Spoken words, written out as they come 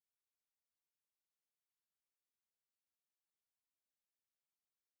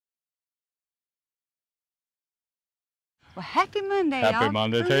Well, happy Monday, Happy y'all.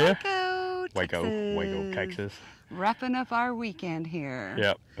 Monday from to you. Waco, Texas. Wrapping up our weekend here.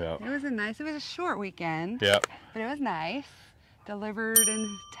 Yep. It was a short weekend. Yep. But it was nice. Delivered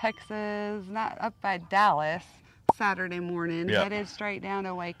in Texas, not up by Dallas, Saturday morning. Yep. Headed straight down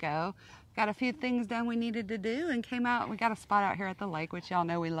to Waco. Got a few things done we needed to do and came out. We got a spot out here at the lake, which y'all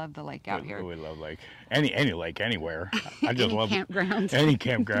know we love the lake out here. We love lake. Any lake, anywhere. I just love campground. Any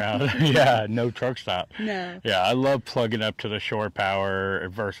campground. Yeah, no truck stop. No. Yeah, I love plugging up to the shore power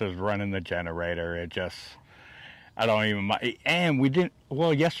versus running the generator. I don't even mind. And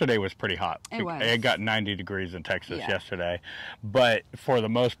yesterday was pretty hot. It was. It got 90 degrees in Texas yesterday. But for the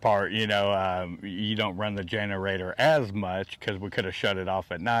most part, you don't run the generator as much because we could have shut it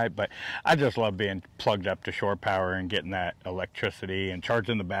off at night. But I just love being plugged up to shore power and getting that electricity and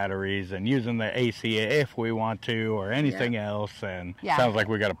charging the batteries and using the AC if we want to or anything else. And sounds like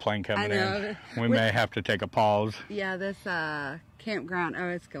we got a plane coming in. We may have to take a pause. Yeah, this campground,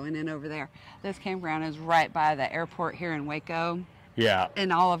 it's going in over there. This campground is right by the airport here in Waco. Yeah.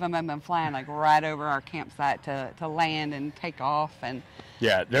 And all of them have been flying like right over our campsite to land and take off. And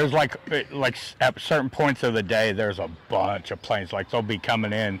yeah, there's like at certain points of the day, there's a bunch of planes. Like they'll be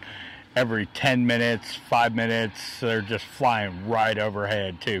coming in every 10 minutes, 5 minutes. They're just flying right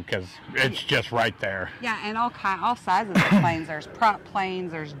overhead too, because it's just right there. Yeah, and all sizes of planes. There's prop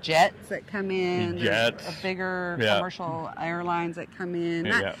planes. There's jets that come in. Jets. There's bigger commercial airlines that come in.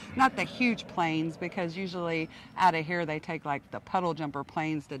 Not the huge planes, because usually out of here they take like the puddle jumper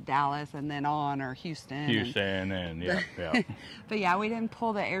planes to Dallas and then on, or Houston. But yeah, we didn't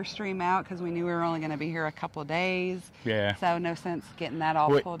pull the Airstream out because we knew we were only going to be here a couple of days. Yeah. So no sense getting that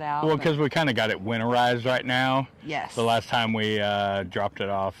all pulled out. Well, because we kind of got it winterized right now. Yes. The last time we dropped it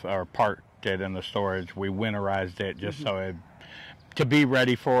off or parked it in the storage, we winterized it just to be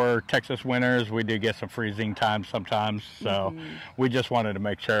ready for Texas winters. We did get some freezing times sometimes, so we just wanted to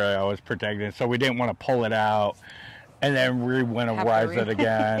make sure I was protected. So we didn't want to pull it out and then re-winterize it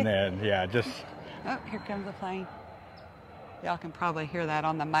again. And just. Oh, here comes the plane. Y'all can probably hear that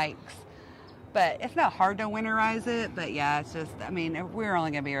on the mics. But it's not hard to winterize it, but it's just, we're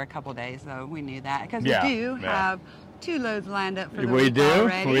only going to be here a couple days, so we knew that. Because we do have 2 loads lined up for the week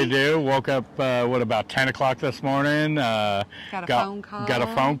already. We do. Woke up, about 10 o'clock this morning. Got a phone call. Got a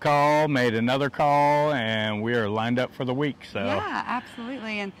phone call, made another call, and we are lined up for the week. So. Yeah,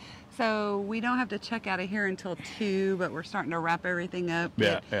 absolutely. And so we don't have to check out of here until 2, but we're starting to wrap everything up.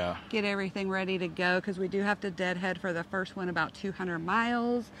 Get everything ready to go, because we do have to deadhead for the first one about 200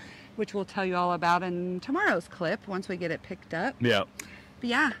 miles. Which we'll tell you all about in tomorrow's clip once we get it picked up. Yeah. But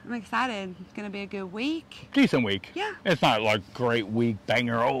yeah, I'm excited. It's going to be a good week. Decent week. Yeah. It's not like great week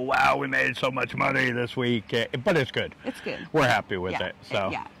banger. Oh, wow, we made so much money this week. But it's good. It's good. We're happy with it. So.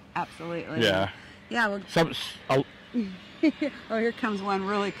 Yeah, absolutely. Yeah. Yeah. Well, oh, here comes one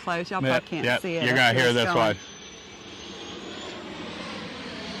really close. Y'all probably can't see it. You're going to hear this one.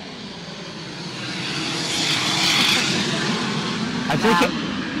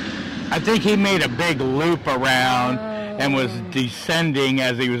 I think he made a big loop around and was descending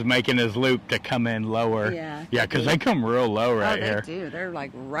as he was making his loop to come in lower. Yeah. Yeah, because they come real low right here. They do. They're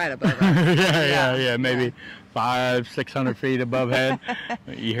like right above us. Yeah. Maybe 500-600 feet above head.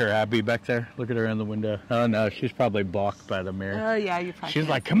 You hear Abby back there? Look at her in the window. Oh no, she's probably blocked by the mirror. Oh yeah, you probably. She's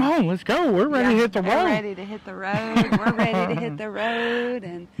like, "Come on, let's go. We're ready to hit the road. We're ready to hit the road. We're ready to hit the road."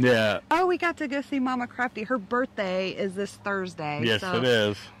 And oh, we got to go see Mama Crafty. Her birthday is this Thursday. Yes, so it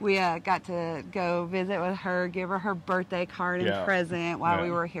is. We got to go visit with her, give her her birthday card and present while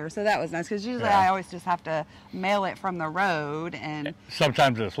we were here. So that was nice, because usually I always just have to mail it from the road, and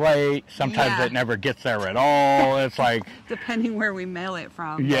sometimes it's late. Sometimes it never gets there at all. It's like depending where we mail it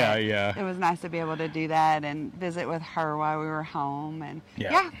from. Yeah. It was nice to be able to do that and visit with her while we were home, and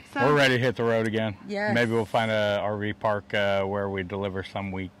so we're ready to hit the road again. Yes. Maybe we'll find a RV park where we deliver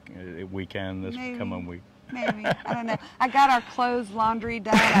some weekend this coming week. Maybe. I don't know. I got our clothes laundry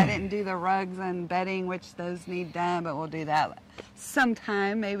done. I didn't do the rugs and bedding, which those need done, but we'll do that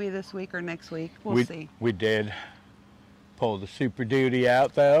sometime, maybe this week or next week. We'll see. We did pull the Super Duty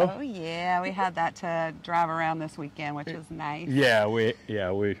out though. Oh yeah, we had that to drive around this weekend, which was nice. I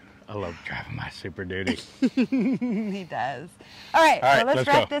love driving my Super Duty. He does. All right, so let's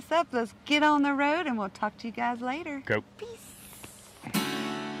wrap this up. Let's get on the road, and we'll talk to you guys later. Go. Peace.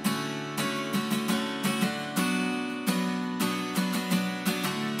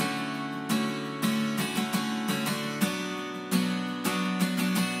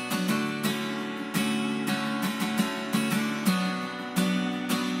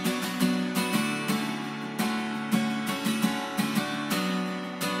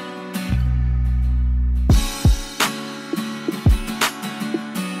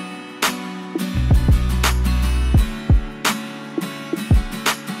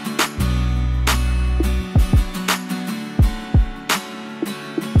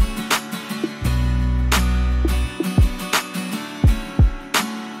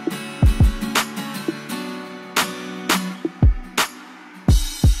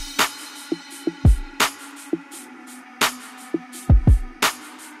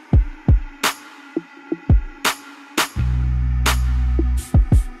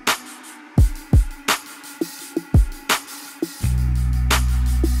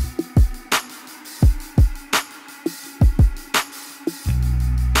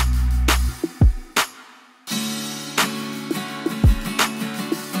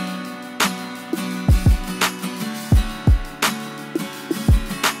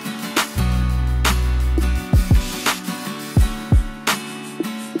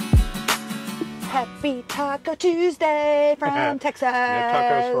 Taco Tuesday from Texas. No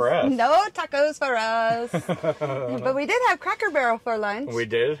tacos for us. No tacos for us. But we did have Cracker Barrel for lunch. We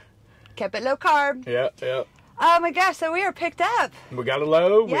did. Kept it low carb. Yeah. Oh my gosh, so we are picked up. We got a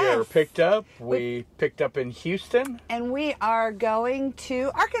load. Yes. We are picked up. We picked up in Houston. And we are going to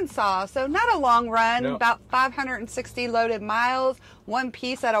Arkansas. So not a long run, No. about 560 loaded miles, one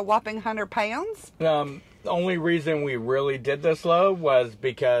piece at a whopping 100 pounds. The only reason we really did this load was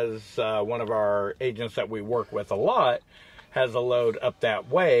because one of our agents that we work with a lot has a load up that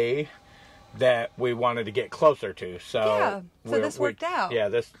way that we wanted to get closer to. So this worked out. Yeah,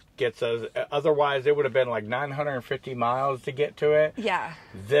 this gets us. Otherwise, it would have been like 950 miles to get to it. Yeah.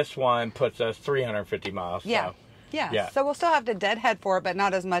 This one puts us 350 miles. Yeah. So, Yeah. So we'll still have to deadhead for it, but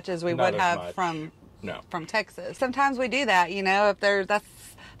not as much as we would have from Texas. Sometimes we do that, you know, if there's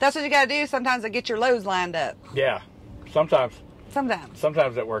that's what you got to do sometimes to get your loads lined up. Yeah. Sometimes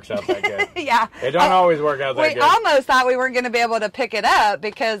it works out that good. Yeah. It don't always work out that good. We almost thought we weren't going to be able to pick it up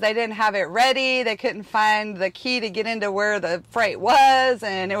because they didn't have it ready. They couldn't find the key to get into where the freight was,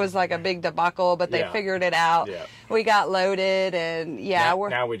 and it was like a big debacle, but they figured it out. Yeah. We got loaded, and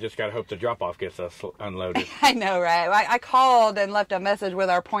now we just got to hope the drop-off gets us unloaded. I know, right? I called and left a message with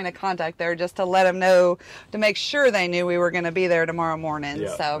our point of contact there just to let them know, to make sure they knew we were going to be there tomorrow morning.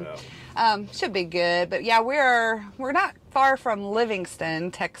 Should be good. But yeah, we're not far from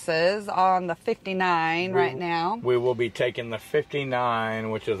Livingston, Texas, on the 59 right now. We will be taking the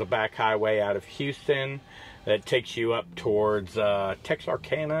 59, which is a back highway out of Houston that takes you up towards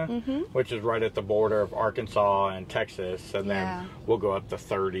Texarkana, which is right at the border of Arkansas and Texas, and then we'll go up to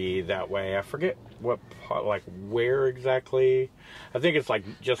 30 that way. I forget what part, like where exactly. I think it's like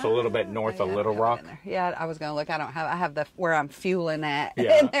just a little bit north of Little Rock. Yeah, I was gonna look. I have the where I'm fueling at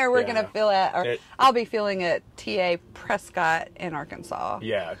in there. We're gonna fill at, or I'll be fueling at TA Prescott in Arkansas.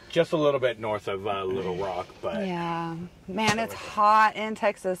 Yeah, just a little bit north of Little Rock, but yeah, man, it's hot in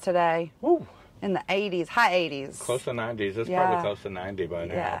Texas today. Woo. In the 80s, high 80s. Close to 90s. It's probably close to 90 by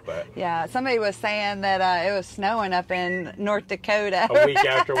now. But somebody was saying that it was snowing up in North Dakota. A week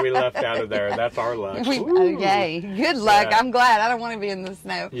after we left out of there. That's our luck. Yay. Good luck. Yeah. I'm glad. I don't want to be in the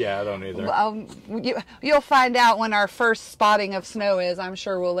snow. Yeah, I don't either. You'll find out when our first spotting of snow is. I'm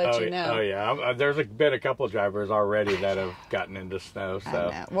sure we'll let you know. Oh, yeah. There's been a couple drivers already that have gotten into snow.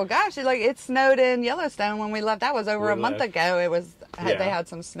 So. Well, gosh, it snowed in Yellowstone when we left. That was over a month ago. It was. They had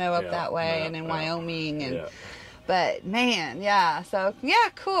some snow up that way and in Wyoming and but man, so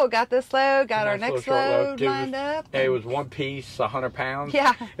cool. Got this load, got our next load lined up. It was one piece, 100 pounds.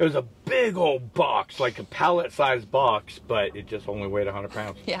 Yeah. It was a big old box, like a pallet-sized box, but it just only weighed 100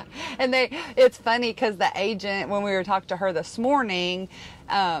 pounds. Yeah, and it's funny because the agent, when we were talking to her this morning,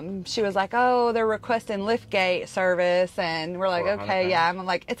 she was like, "Oh, they're requesting liftgate service," and we're like, "Okay, yeah." I'm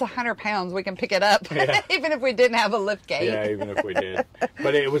like, "It's 100 pounds. We can pick it up, even if we didn't have a liftgate." Yeah, even if we did.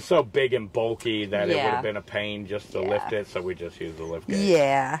 But it was so big and bulky that it would have been a pain just to lift it, so we just used the liftgate.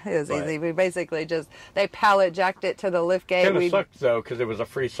 Yeah, it was easy. We basically they pallet jacked it to the liftgate. Kind of sucked though, because it was a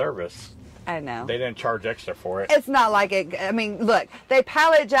free service. I know. They didn't charge extra for it. It's not like it. I mean, look, they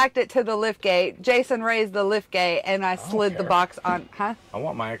pallet jacked it to the lift gate. Jason raised the lift gate, and I slid the box on. Huh? I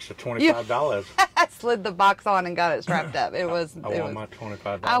want my extra $25. I slid the box on and got it strapped up. I want my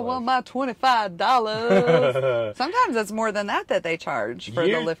 $25. I want my $25. Sometimes it's more than that they charge for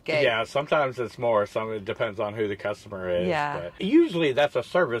the lift gate. Yeah, sometimes it's more. It depends on who the customer is. Yeah. But usually that's a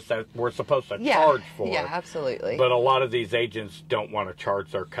service that we're supposed to charge for. Yeah, absolutely. But a lot of these agents don't want to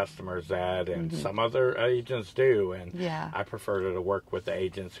charge their customers that. And some other agents do, and I prefer to work with the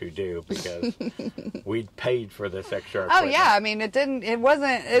agents who do because we paid for this extra equipment. Oh yeah, I mean it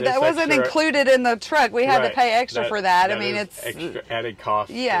wasn't included in the truck. We had to pay extra for that. I mean it's extra added cost.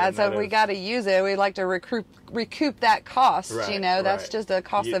 Yeah, so we got to use it. We'd like to recoup that cost. That's just a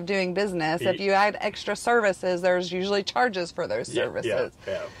cost of doing business. If you add extra services, there's usually charges for those services.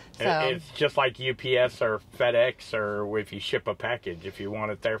 Yeah. It's just like UPS or FedEx, or if you ship a package, if you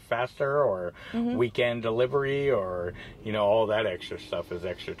want it there faster, or weekend delivery, or all that extra stuff is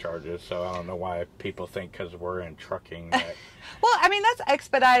extra charges. So I don't know why people think because we're in trucking that. Well, I mean, that's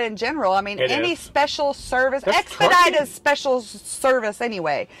Expedite in general. I mean, any special service. That's Expedite trucking. is special service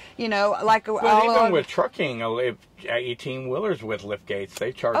anyway. Like even with trucking, 18-wheelers with lift gates,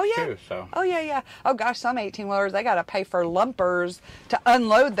 they charge too. So. Oh yeah. Oh gosh, some 18-wheelers they got to pay for lumpers to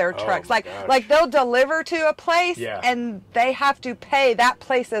unload their trucks. Like they'll deliver to a place and they have to pay that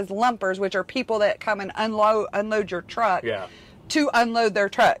place's lumpers, which are people that come and unload your truck. Yeah. To unload their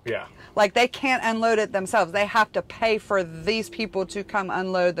truck. Yeah. Like they can't unload it themselves. They have to pay for these people to come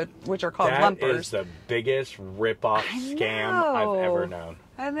unload which are called lumpers. That is the biggest rip-off scam I've ever known.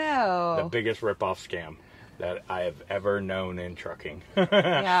 I know. The biggest ripoff scam that I have ever known in trucking.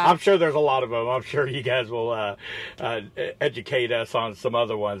 Yeah. I'm sure there's a lot of them. I'm sure you guys will educate us on some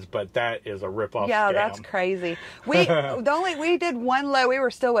other ones, but that is a ripoff scam. Yeah, that's crazy. We did one load. We were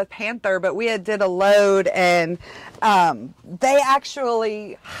still with Panther, but we did a load, and they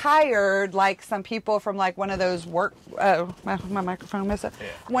actually hired like some people from like one of those my microphone missed it. Yeah.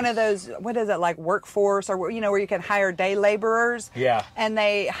 One of those, what is it, like workforce, or where you can hire day laborers. Yeah. And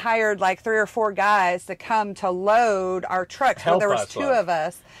they hired like 3 or 4 guys to come to load our trucks. Well, there was 2 of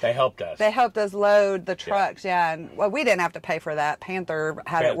us. They helped us. They helped us load the trucks, yeah. And well, we didn't have to pay for that. Panther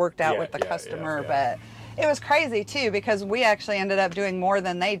had it worked out with the customer, but it was crazy too, because we actually ended up doing more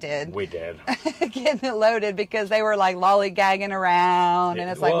than they did. We did. Getting it loaded, because they were like lollygagging around, and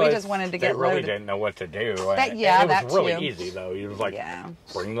it's like we just wanted to get loaded. They really didn't know what to do. That it was really easy though. It was like,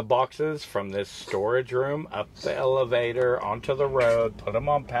 bring the boxes from this storage room up the elevator onto the road, put them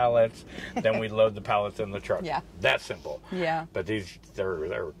on pallets, then we load the pallets in the truck. Yeah. That simple. Yeah. But they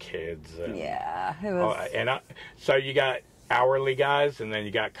were kids. Yeah. It was. So you got hourly guys, and then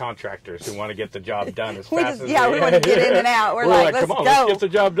you got contractors who want to get the job done as fast as we want to get in and out. We're like, let's come on, go. Let's get the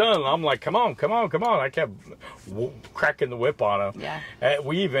job done. I'm like, come on. I kept cracking the whip on them. Yeah.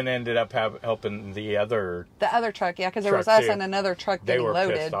 We even ended up helping the other truck, because there was us and another truck getting loaded. They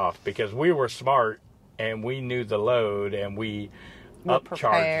were pissed off because we were smart and we knew the load, and we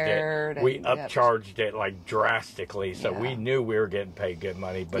upcharged it. We upcharged it like drastically, so we knew we were getting paid good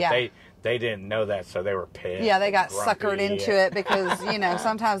money, but they didn't know that, so they were pissed. Yeah, they got suckered into it because,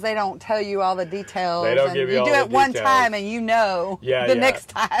 sometimes they don't tell you all the details. They don't give you all the details. You do it one time and the next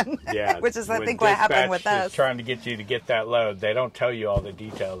time. Yeah. Which is, I think, what happened with us. Trying to get you to get that load. They don't tell you all the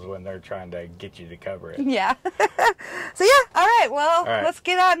details when they're trying to get you to cover it. Yeah. So, all right. Well, let's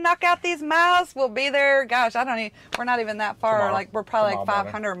get out and knock out these miles. We'll be there. Gosh, we're not even that far. Tomorrow. Like, we're probably like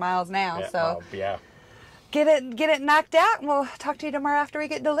 500 miles now. Yeah, so, yeah. Get it knocked out, and we'll talk to you tomorrow after we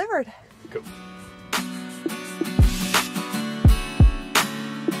get delivered. Cool.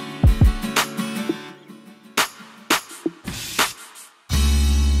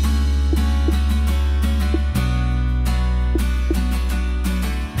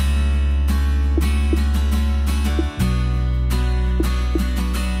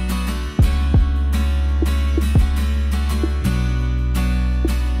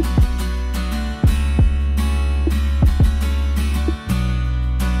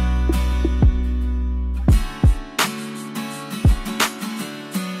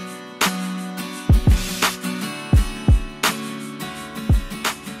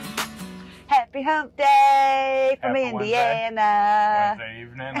 Hump day from Indiana. Wednesday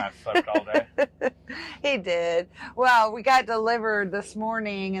evening. I slept all day. He did. Well, we got delivered this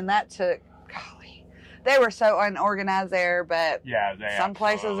morning, and that took, golly, they were so unorganized there, but some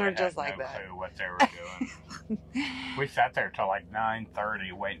places are just like that. Clue what they were doing. We sat there till like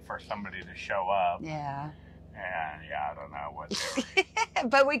 9:30 waiting for somebody to show up. Yeah. And I don't know what they were.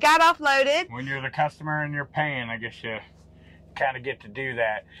 But we got offloaded. When you're the customer and you're paying, I guess you kind of get to do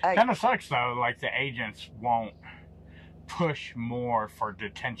that. Kind of sucks though, like the agents won't push more for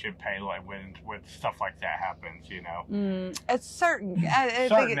detention pay, like when stuff like that happens, It's certain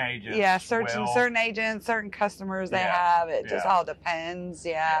agents. Yeah, certain agents, certain customers they have. It just all depends.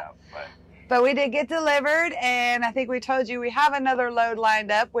 But we did get delivered, and I think we told you we have another load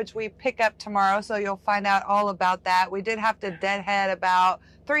lined up, which we pick up tomorrow, so you'll find out all about that. We did have to deadhead about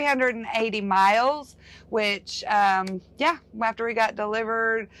 380 miles, which, after we got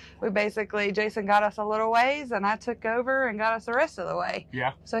delivered, Jason got us a little ways, and I took over and got us the rest of the way.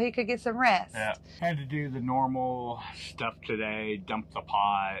 Yeah. So he could get some rest. Yeah. Had to do the normal stuff today, dump the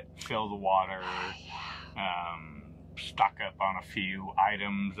pot, fill the water, stock up on a few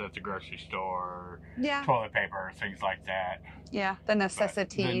items at the grocery store, toilet paper, things like that. Yeah, the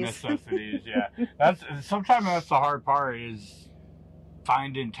necessities. Sometimes that's the hard part, is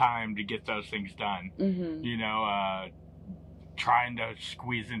finding time to get those things done. Mm-hmm. Trying to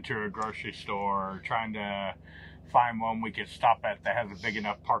squeeze into a grocery store, trying to find one we could stop at that has a big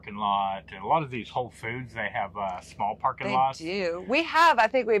enough parking lot. And a lot of these Whole Foods, they have small parking lots. They do. We have, I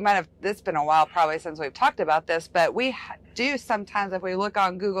think we might have, it's been a while probably since we've talked about this, but we do sometimes, if we look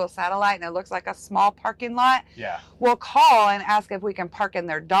on Google Satellite and it looks like a small parking lot, we'll call and ask if we can park in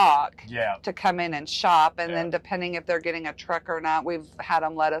their dock to come in and shop. And then depending if they're getting a truck or not, we've had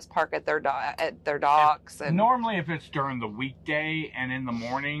them let us park at their docks. And normally if it's during the weekday and in the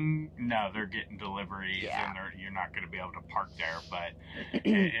morning, no, they're getting deliveries and you're not going to be able to park there. But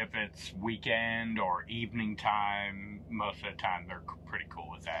if it's weekend or evening time, most of the time they're pretty cool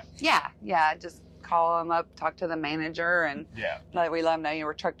with that. Yeah, just call them up, talk to the manager, and we let them know,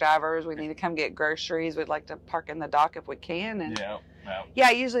 we're truck drivers. We need to come get groceries. We'd like to park in the dock if we can. And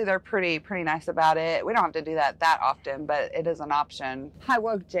usually they're pretty nice about it. We don't have to do that often, but it is an option. I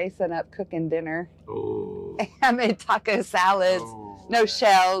woke Jason up cooking dinner. Ooh. I made taco salads, no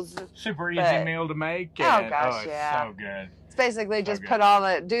shells. Super easy meal to make. And, it's so good. It's basically just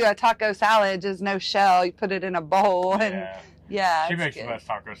do a taco salad, just no shell. You put it in a bowl and she makes the best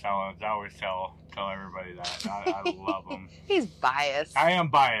taco salads. I always tell everybody that. I love them. He's biased. I am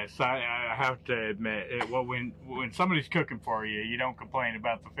biased. I have to admit it. Well, when somebody's cooking for you, you don't complain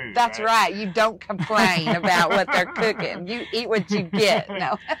about the food. That's right. You don't complain about what they're cooking. You eat what you get.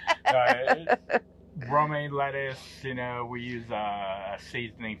 No. Romaine lettuce, we use a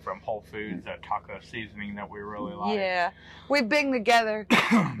seasoning from Whole Foods, a taco seasoning that we really like. Yeah, we've been together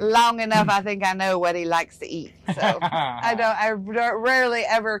long enough. I think I know what he likes to eat. So I rarely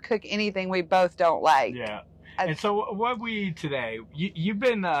ever cook anything we both don't like. Yeah. And so what we eat today? We've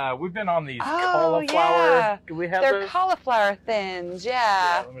been on these cauliflower. Yeah. Do we have They're those? Cauliflower thins.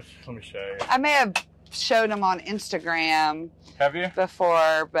 Yeah. Let me show you. I may have showed them on Instagram. Have you?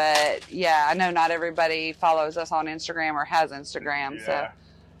 Before, but I know not everybody follows us on Instagram or has Instagram. Yeah. So,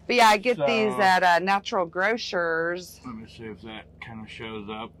 but I get these at Natural Grocers. Let me see if that kind of shows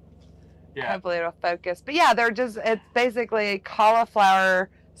up. Yeah. Hopefully it'll focus. But it's basically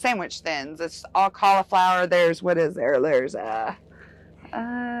cauliflower sandwich thins. It's all cauliflower. There's 1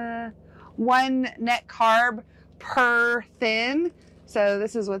 net carb per thin. So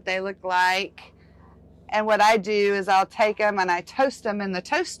this is what they look like. And what I do is I'll take them and I toast them in the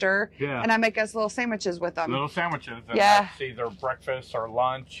toaster, and I make us little sandwiches with them. Little sandwiches, and that's either breakfast or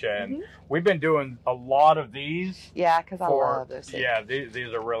lunch. And we've been doing a lot of these. Yeah, because I love those. Yeah,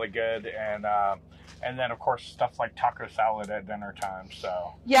 these are really good. And then of course stuff like taco salad at dinner time.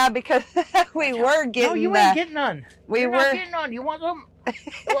 So because we were getting. No, you ain't getting none. You're not getting none. You want some?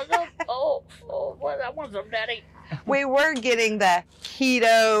 You want some? I want some, Daddy. We were getting the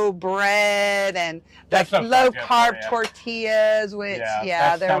keto bread and the low carb tortillas, which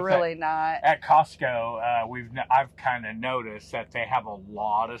they're really not. At Costco, I've kind of noticed that they have a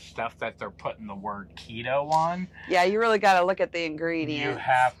lot of stuff that they're putting the word keto on. Yeah, you really got to look at the ingredients. You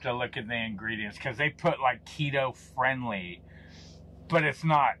have to look at the ingredients because they put like keto friendly, but it's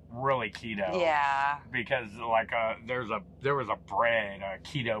not really keto. Yeah. Because like there was a bread, a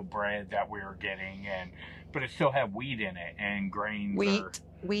keto bread that we were getting, but it still had wheat in it and grains.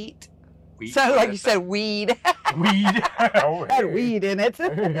 Wheat. So like you said, weed. Weed. Had weed in it.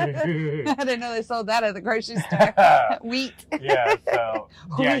 I didn't know they sold that at the grocery store. Wheat. Yeah. So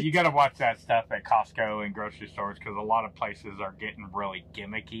you got to watch that stuff at Costco and grocery stores because a lot of places are getting really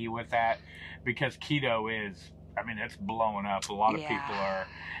gimmicky with that because keto is. I mean, it's blowing up. A lot of people are,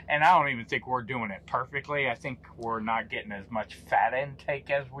 and I don't even think we're doing it perfectly. I think we're not getting as much fat intake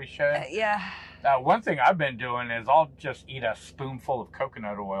as we should. One thing I've been doing is I'll just eat a spoonful of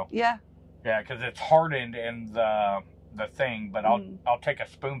coconut oil. Yeah, because it's hardened in the thing, but I'll take a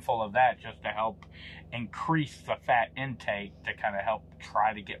spoonful of that just to help increase the fat intake to kind of help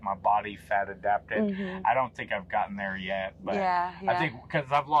try to get my body fat adapted. I don't think I've gotten there yet, but I think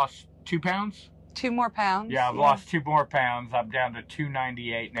because I've lost 2 pounds. 2 more pounds. Yeah, I've lost 2 more pounds. I'm down to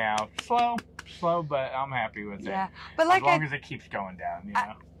 298 now. Slow, but I'm happy with it. Yeah, but like as long as it keeps going down,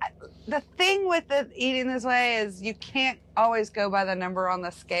 the thing with eating this way is you can't always go by the number on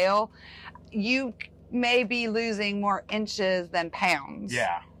the scale. You may be losing more inches than pounds.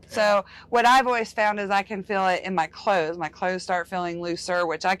 Yeah. So what I've always found is I can feel it in my clothes. My clothes start feeling looser,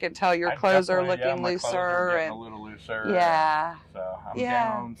 which I can tell your clothes are looking looser. Clothes are getting a little looser. Yeah. So I'm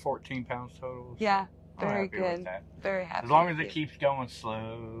down 14 pounds total. So yeah. Very good. With that. Very happy. As long as it keeps going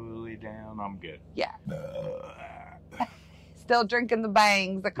slowly down, I'm good. Yeah. Still drinking the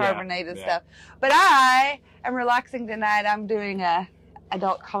bangs, the carbonated stuff. But I am relaxing tonight. I'm doing a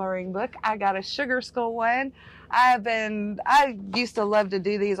adult coloring book. I got a Sugar Skull one. I used to love to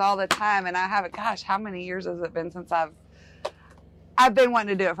do these all the time, and I haven't, gosh, how many years has it been since I've been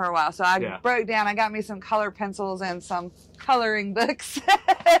wanting to do it for a while. So I broke down, I got me some color pencils and some coloring books.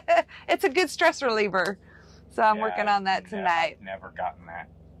 It's a good stress reliever. So I'm working on that tonight. I've never gotten that.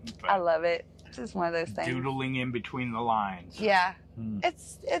 I love it. It's just one of those things. Doodling in between the lines. Yeah.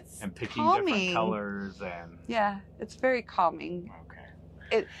 It's and picking calming. Different colors and. Yeah, it's very calming.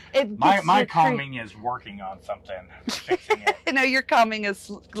 My calming is working on something, fixing it. No, your calming is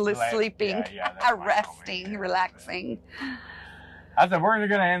sleeping, resting, relaxing. I said, we're going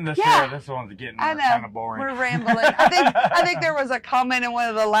to end this here. This one's getting kind of boring. We're rambling. I think there was a comment in one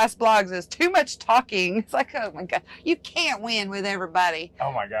of the last blogs is too much talking. It's like, oh my God, you can't win with everybody.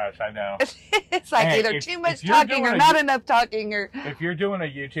 Oh my gosh, I know. It's like either too much talking or not enough talking. Or if you're doing a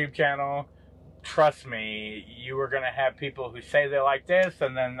YouTube channel, trust me, you are going to have people who say they like this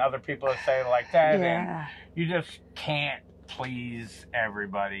and then other people who say they like that. And you just can't please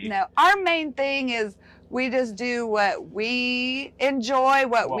everybody. No, our main thing is we just do what we enjoy,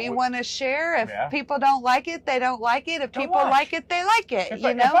 what we want to share. If people don't like it, they don't like it. If people like it, they like it. If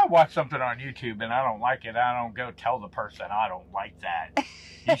I watch something on YouTube and I don't like it, I don't go tell the person I don't like that.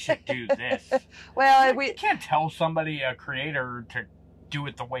 You should do this. Well, you can't tell somebody, a creator, to do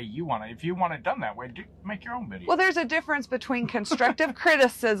it the way you want it. If you want it done that way, make your own video. Well, there's a difference between constructive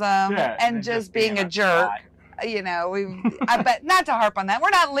criticism and just being a jerk. You know, but not to harp on that.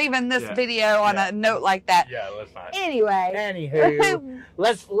 We're not leaving this video on a note like that. Yeah, let's not. Anyway. Anywho,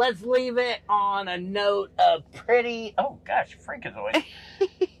 let's leave it on a note of pretty. Oh gosh, Frank is away.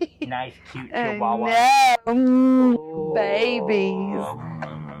 Nice, cute chihuahua. No, babies.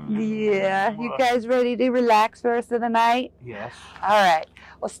 Yeah, you guys ready to relax for the rest of the night? Yes. All right.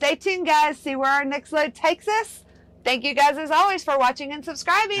 Well, stay tuned, guys. See where our next load takes us. Thank you guys, as always, for watching and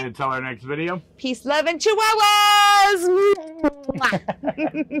subscribing. And until our next video. Peace, love, and chihuahuas.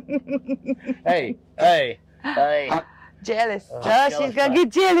 Hey. Jealous. She's going to get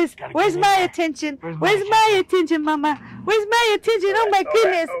jealous. Where's my attention? Where's my attention, Mama? Where's my attention? Oh, my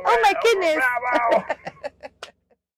goodness. Oh, my goodness.